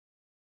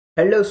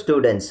Hello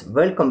students,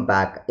 welcome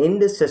back. In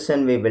this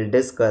session we will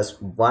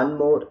discuss one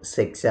more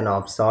section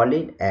of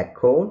solid, a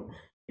cone.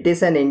 It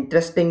is an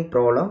interesting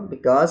problem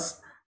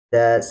because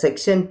the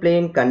section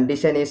plane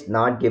condition is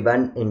not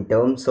given in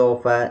terms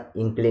of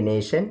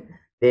inclination.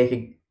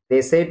 They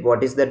said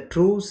what is the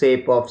true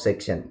shape of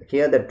section.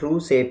 Here the true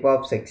shape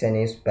of section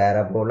is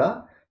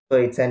parabola. So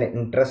it's an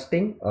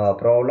interesting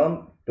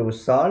problem to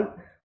solve.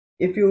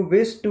 If you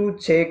wish to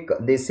check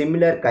the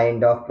similar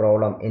kind of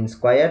problem in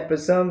square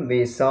prism,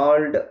 we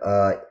solved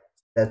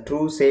the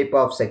true shape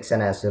of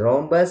section as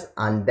rhombus,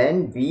 and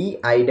then we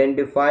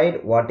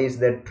identified what is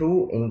the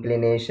true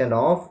inclination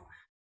of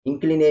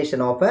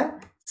a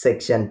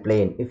section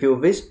plane. If you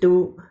wish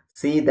to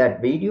see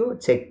that video,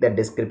 check the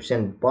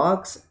description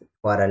box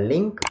for a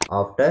link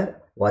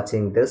after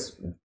watching this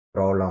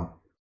problem.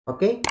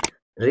 Okay,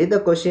 read the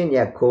question.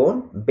 A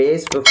cone,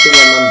 base 50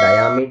 mm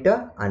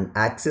diameter and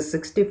axis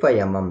 65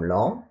 mm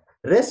long,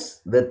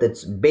 rests with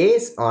its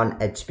base on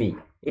HP.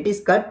 It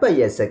is cut by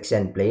a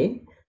section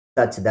plane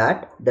such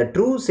that the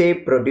true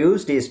shape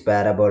produced is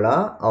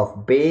parabola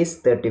of base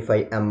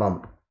 35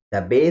 mm.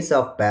 The base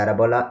of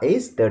parabola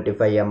is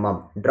 35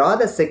 mm. Draw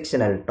the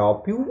sectional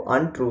top view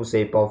and true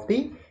shape of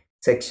the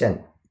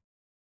section.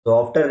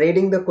 So after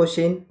reading the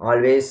question,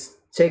 always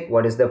check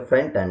what is the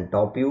front and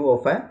top view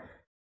of a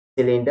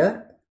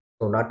cylinder.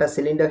 So not a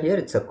cylinder here,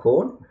 it's a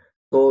cone.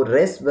 So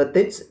rest with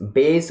its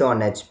base on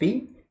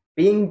HP.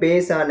 Being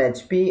base on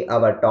HP,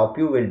 our top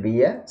view will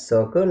be a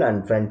circle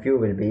and front view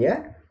will be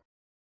a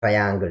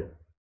triangle.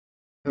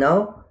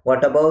 Now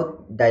what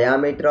about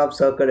diameter of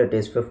circle? It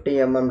is 50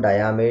 mm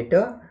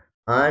diameter,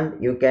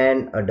 and you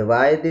can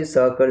divide the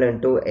circle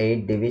into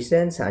 8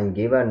 divisions and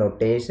give a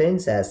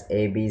notations as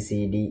A, B,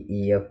 C, D,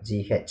 E, F,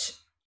 G, H.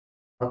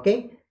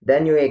 Okay,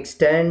 then you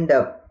extend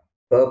the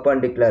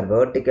perpendicular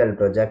vertical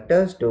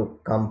projectors to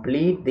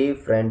complete the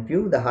front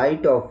view. The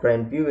height of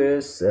front view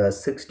is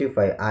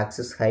 65,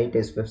 axis height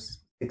is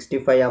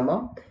 65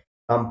 mm.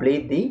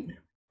 Complete the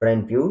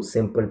front view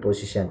simple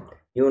position.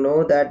 You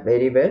know that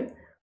very well.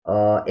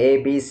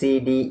 A, B, C,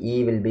 D,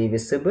 E will be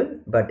visible,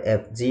 but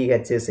F, G,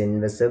 H is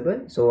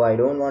invisible. So I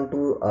don't want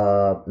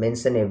to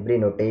mention every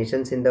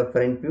notations in the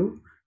front view.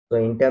 So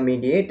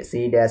intermediate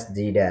C dash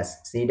G dash.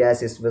 C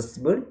dash is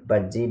visible,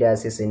 but G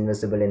dash is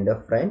invisible in the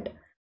front.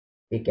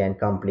 We can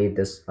complete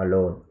this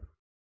alone.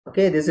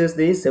 Okay, this is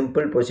the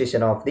simple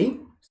position of the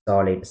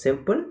solid.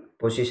 Simple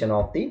position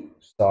of the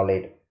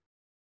solid.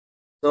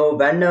 So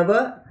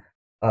whenever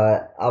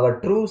our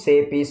true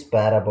shape is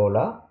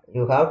parabola,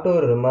 you have to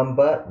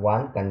remember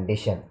one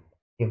condition.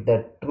 If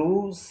the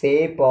true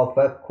shape of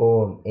a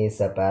cone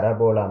is a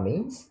parabola,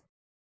 means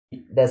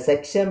the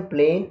section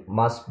plane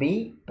must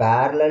be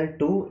parallel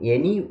to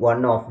any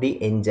one of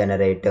the n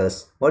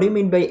generators. What do you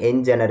mean by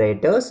n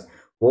generators?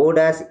 O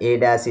dash A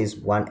dash is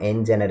one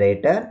n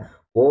generator.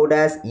 O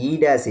dash E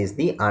dash is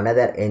the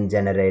another n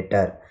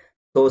generator.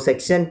 So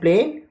section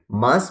plane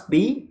must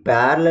be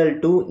parallel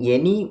to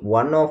any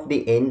one of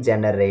the n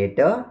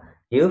generator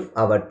if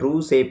our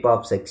true shape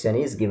of section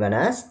is given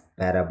as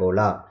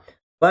parabola.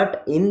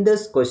 But in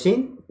this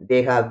question,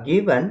 they have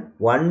given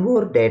one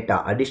more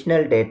data,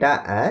 additional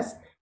data as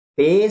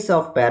base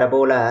of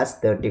parabola as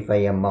 35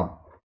 mm.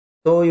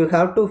 So you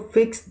have to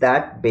fix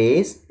that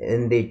base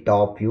in the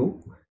top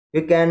view.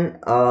 You can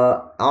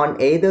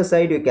on either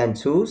side you can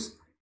choose.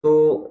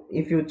 So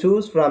if you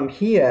choose from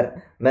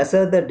here,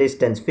 measure the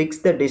distance, fix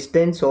the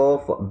distance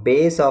of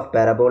base of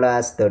parabola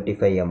as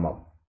 35 mm.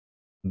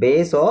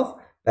 Base of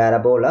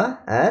parabola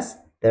as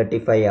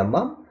 35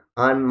 mm,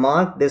 and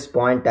mark this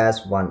point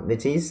as 1,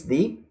 which is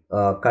the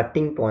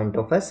cutting point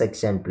of a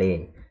section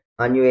plane.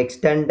 And you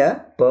extend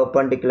a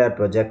perpendicular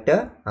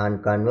projector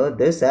and convert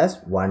this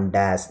as 1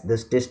 dash.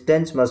 This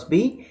distance must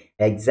be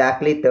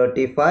exactly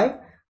 35.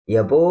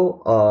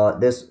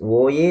 Above this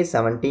OA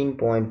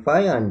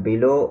 17.5 and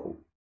below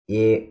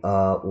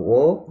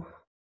OA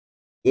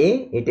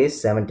it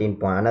is 17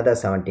 point, another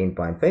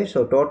 17.5.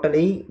 So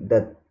totally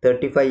the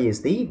 35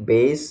 is the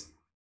base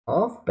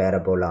of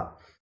parabola.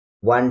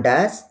 1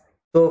 dash.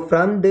 So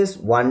from this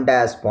 1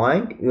 dash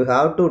point, you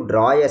have to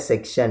draw a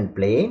section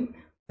plane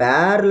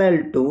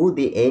parallel to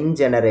the n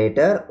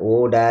generator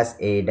O dash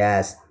A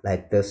dash,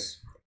 like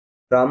this.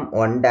 From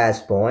 1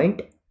 dash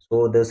point,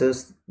 so this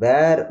is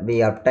where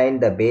we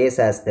obtained the base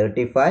as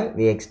 35.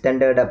 We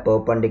extended a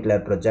perpendicular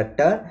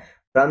projector.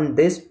 From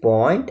this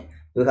point,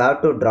 you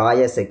have to draw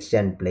a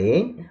section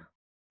plane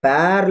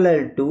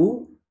parallel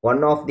to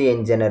one of the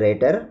n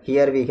generator.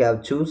 Here we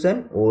have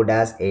chosen O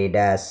dash A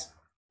dash.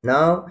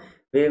 Now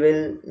we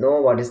will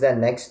know what is the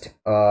next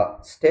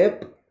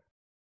step.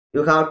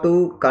 You have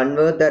to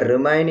convert the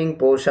remaining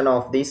portion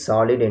of the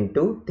solid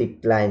into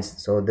thick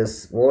lines. So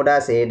this O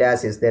dash A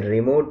dash is the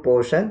removed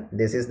portion.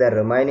 This is the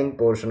remaining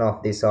portion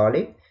of the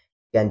solid.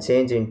 You can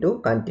change into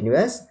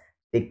continuous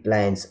thick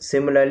lines.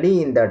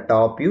 Similarly, in the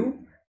top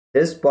view,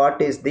 this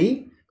part is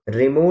the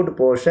removed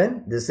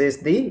portion. This is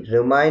the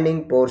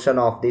remaining portion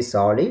of the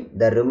solid.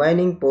 The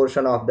remaining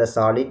portion of the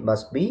solid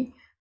must be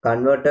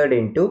converted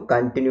into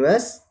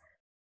continuous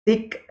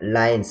thick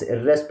lines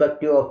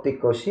irrespective of the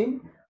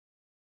question.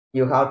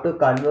 you have to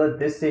convert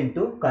this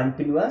into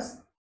continuous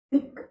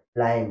thick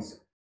lines.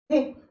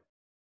 Okay.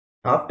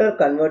 After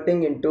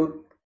converting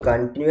into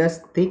continuous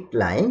thick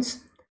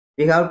lines,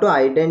 we have to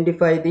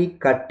identify the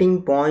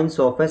cutting points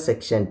of a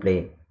section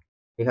plane.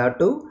 We have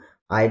to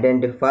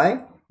identify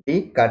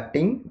the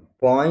cutting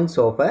points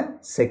of a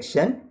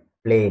section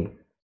plane.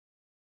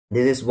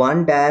 This is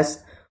 1 dash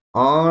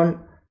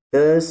on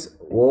this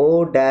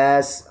O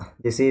dash,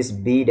 this is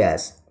B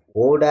dash,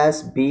 O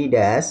dash B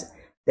dash.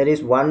 There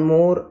is one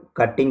more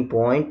cutting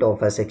point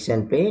of a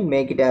section plane,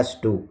 make it as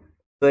 2.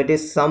 So it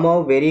is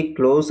somehow very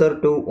closer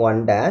to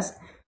 1 dash,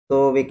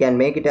 so we can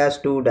make it as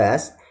 2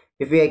 dash.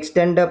 If we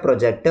extend the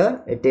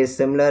projector, it is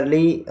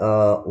similarly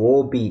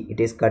OB, it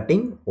is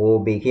cutting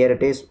OB. Here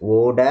it is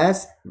O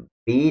dash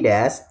B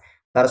dash,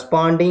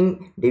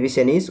 corresponding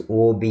division is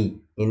OB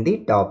in the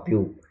top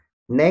view.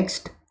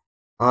 Next,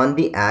 on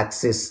the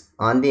axis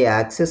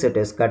it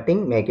is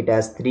cutting, make it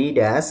as 3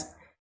 dash.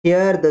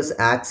 Here this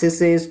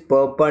axis is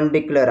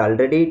perpendicular,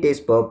 already it is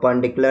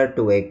perpendicular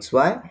to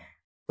xy,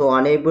 so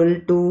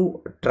unable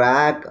to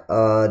track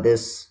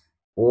this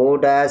O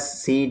dash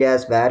C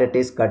dash where it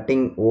is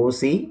cutting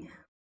OC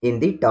in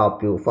the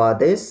top view. For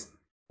this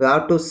we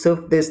have to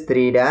shift this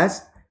 3 dash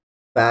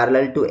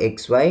parallel to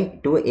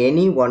xy to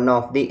any one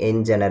of the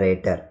n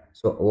generator.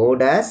 So O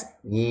dash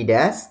E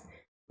dash.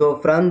 So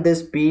from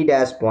this P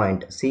dash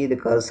point, see the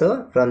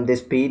cursor, from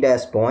this P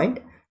dash point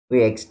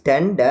we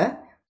extend a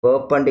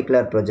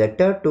perpendicular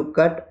projector to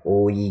cut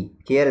OE.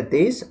 Here it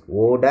is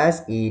O dash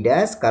E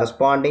dash,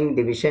 corresponding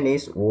division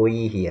is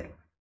OE here.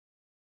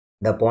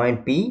 The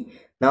point P.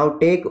 Now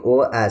take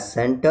O as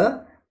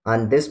center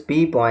and this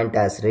P point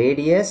as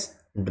radius.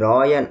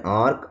 Draw an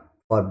arc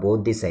for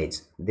both the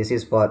sides. This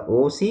is for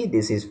OC,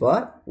 this is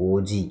for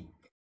OG.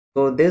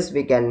 So this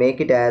we can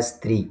make it as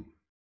 3.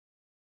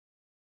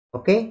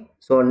 Okay,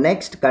 so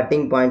next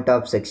cutting point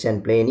of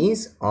section plane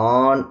is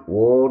on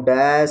O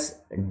dash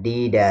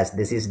D dash.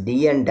 This is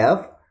D and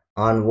F.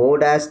 On O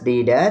dash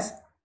D dash,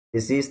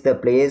 this is the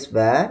place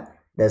where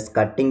the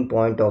cutting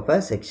point of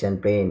a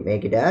section plane.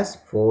 Make it as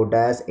 4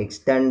 dash,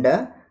 extend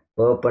a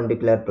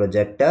perpendicular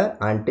projector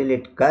until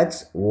it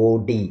cuts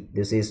OD.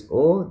 This is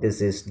O,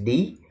 this is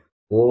D.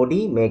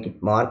 OD, make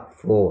it mark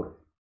 4.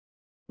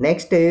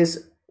 Next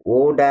is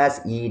O dash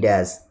E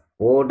dash.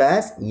 O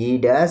dash E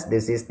dash,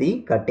 this is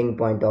the cutting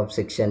point of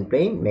section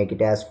plane. Make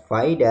it as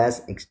 5 dash,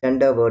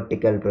 extend a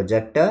vertical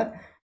projector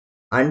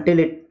until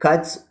it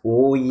cuts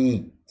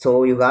OE.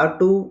 So you have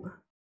to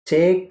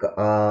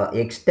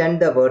extend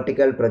the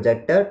vertical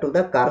projector to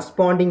the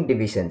corresponding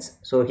divisions.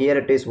 So here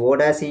it is O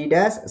dash E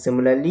dash,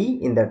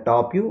 similarly in the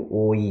top view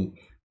OE.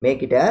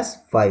 Make it as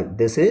 5.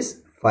 This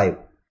is 5.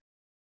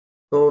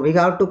 So we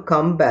have to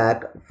come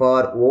back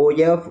for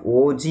OF,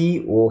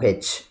 OG,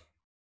 OH.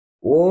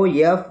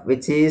 OF,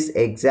 which is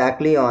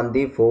exactly on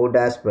the 4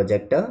 dash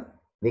projector,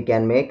 we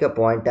can make a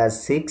point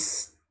as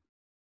 6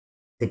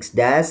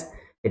 dash.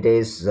 It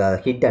is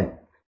hidden,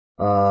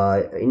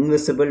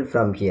 invisible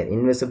from here,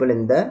 invisible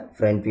in the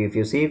front view. If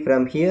you see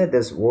from here,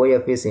 this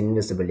OF is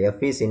invisible,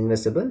 F is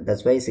invisible,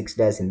 that's why 6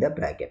 dash in the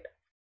bracket.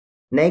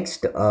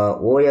 Next,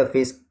 OF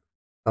is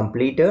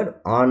completed.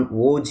 On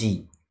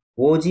OG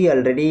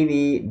already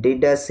we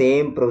did the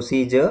same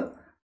procedure,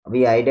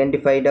 we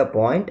identified a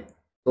point.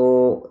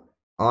 So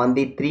on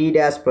the 3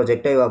 dash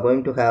projector you are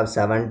going to have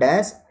 7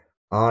 dash.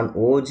 On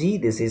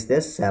OG this is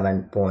the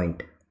 7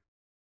 point.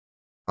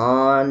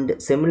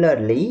 And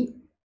similarly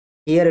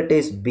here it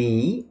is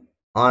B.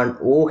 On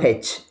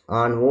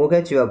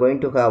OH you are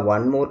going to have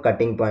one more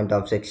cutting point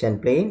of section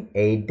plane,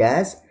 8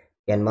 dash,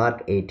 you can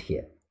mark 8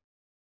 here.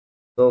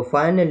 So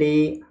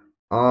finally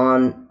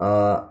on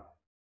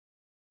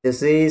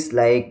this is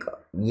like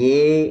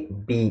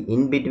AB,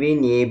 in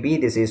between AB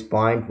this is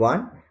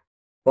 0.1.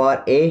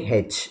 For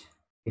AH,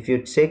 if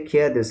you check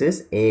here, this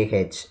is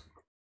AH.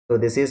 So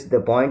this is the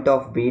point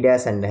of B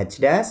dash and H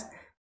dash.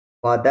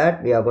 For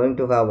that we are going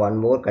to have one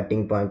more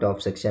cutting point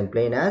of section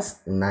plane as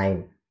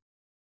 9.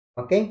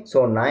 Okay,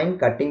 so 9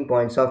 cutting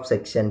points of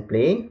section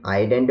plane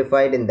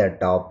identified in the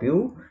top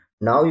view.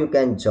 Now you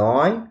can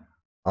join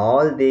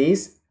all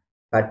these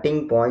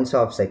cutting points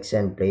of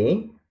section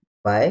plane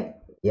by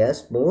a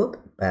smooth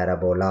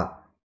parabola.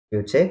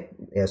 You check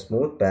a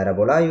smooth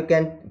parabola, you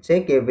can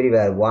check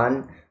everywhere.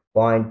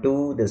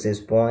 1.2, this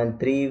is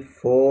 0.3,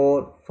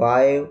 4,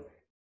 5,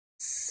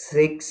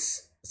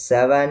 6,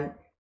 7,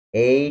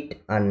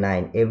 8 and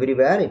 9.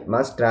 Everywhere it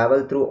must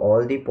travel through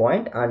all the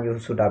point and you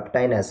should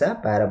obtain as a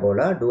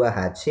parabola. Do a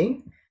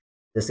hatching.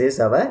 This is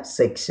our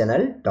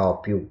sectional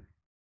top view.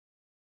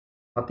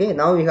 Okay,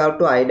 now we have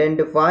to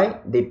identify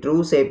the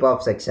true shape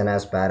of section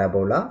as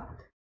parabola.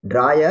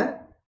 Draw a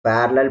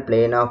parallel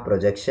plane of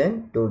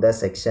projection to the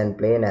section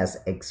plane as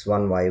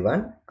x1,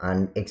 y1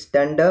 and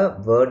extend a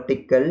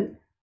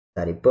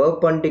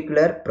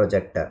perpendicular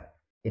projector.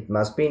 It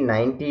must be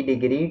 90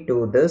 degree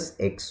to this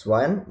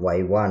x1,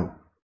 y1.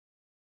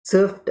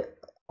 Shift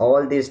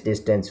all this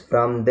distance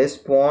from this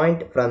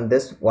point, from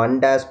this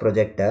 1 dash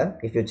projector.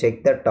 If you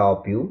check the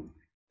top view,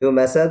 you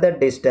measure the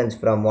distance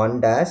from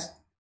 1 dash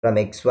from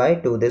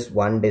xy to this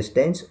one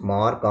distance,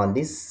 mark on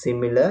the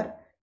similar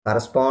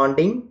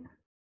corresponding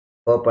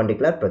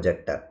perpendicular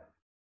projector.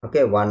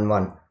 Okay, 1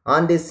 1.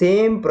 On the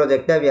same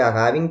projector we are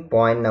having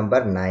point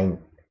number 9.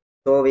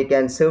 So we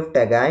can shift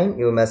again.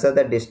 You measure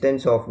the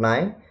distance of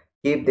 9,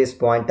 keep this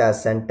point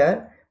as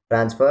center,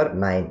 transfer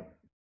 9.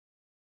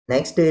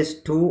 Next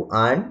is 2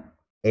 and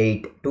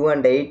 8. 2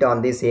 and 8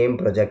 on the same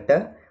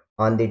projector.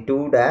 On the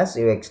 2 dash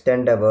you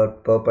extend a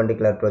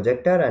perpendicular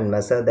projector and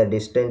measure the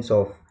distance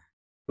of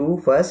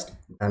 2 first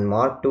and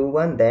mark 2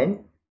 1,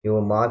 then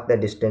you mark the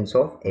distance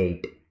of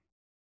 8.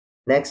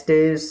 Next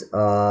is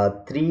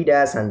 3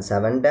 dash and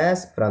 7 dash.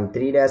 From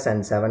 3 dash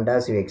and 7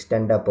 dash you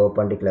extend a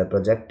perpendicular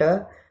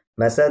projector,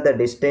 measure the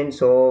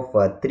distance of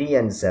 3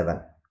 and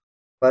 7.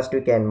 First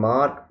we can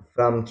mark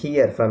from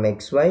here, from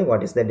xy,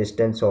 what is the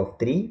distance of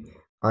 3,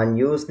 and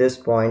use this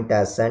point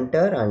as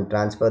center and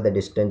transfer the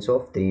distance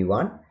of 3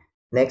 1.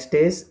 Next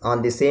is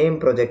on the same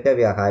projector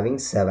we are having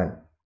 7.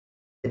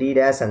 3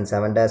 dash and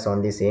 7 dash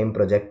on the same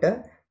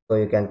projector, so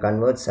you can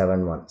convert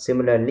 7 1.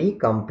 Similarly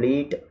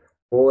complete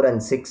 4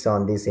 and 6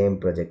 on the same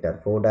projector,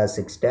 4 dash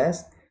 6 dash.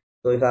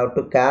 So you have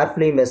to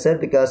carefully measure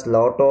because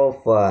lot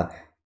of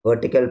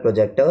vertical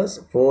projectors,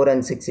 4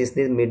 and 6 is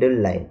the middle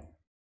line.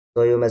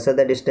 So you measure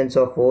the distance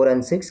of 4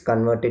 and 6,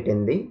 convert it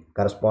in the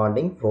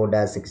corresponding 4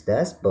 dash 6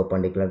 dash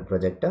perpendicular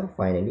projector,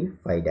 finally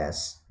 5 dash.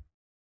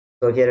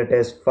 So here it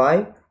is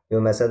 5,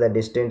 you measure the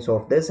distance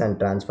of this and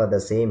transfer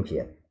the same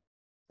here.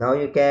 Now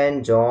you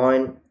can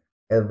join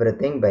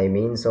everything by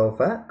means of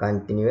a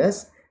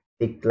continuous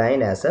thick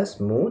line as a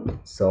smooth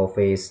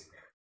surface.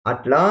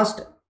 At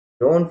last,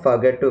 don't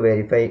forget to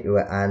verify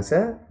your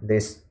answer.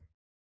 This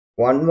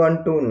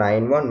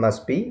 11291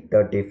 must be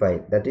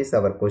 35. That is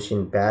our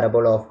question.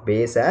 Parabola of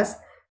base as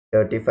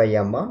 35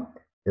 mm.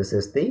 This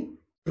is the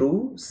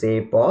true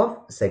shape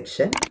of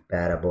section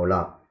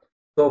parabola.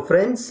 So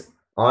friends,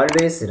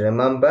 always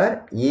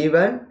remember,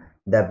 even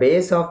the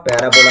base of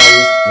parabola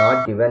is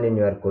not given in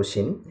your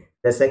question.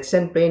 The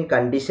section plane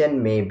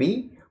condition may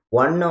be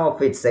one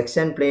of its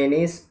section plane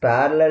is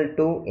parallel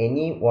to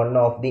any one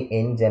of the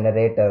n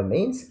generator,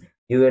 means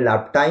you will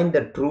obtain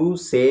the true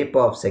shape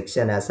of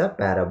section as a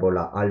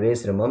parabola.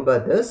 Always remember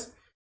this.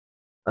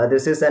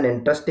 This is an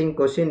interesting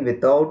question.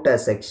 Without a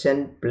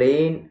section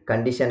plane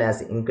condition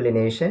as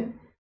inclination,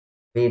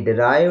 we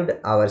derived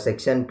our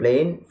section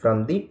plane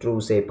from the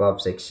true shape of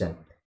section.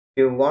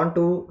 If you want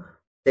to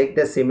take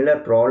the similar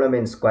problem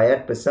in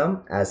square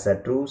prism as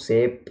a true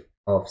shape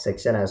of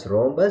section as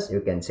rhombus, you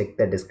can check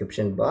the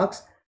description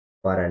box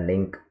for a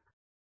link.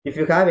 If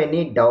you have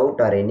any doubt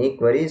or any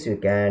queries, you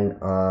can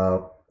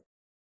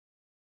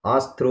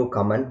ask through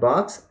comment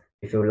box.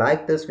 If you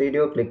like this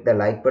video, click the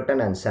like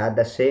button and share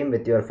the same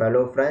with your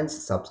fellow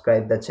friends.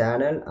 Subscribe the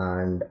channel,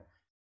 and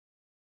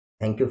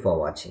thank you for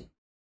watching.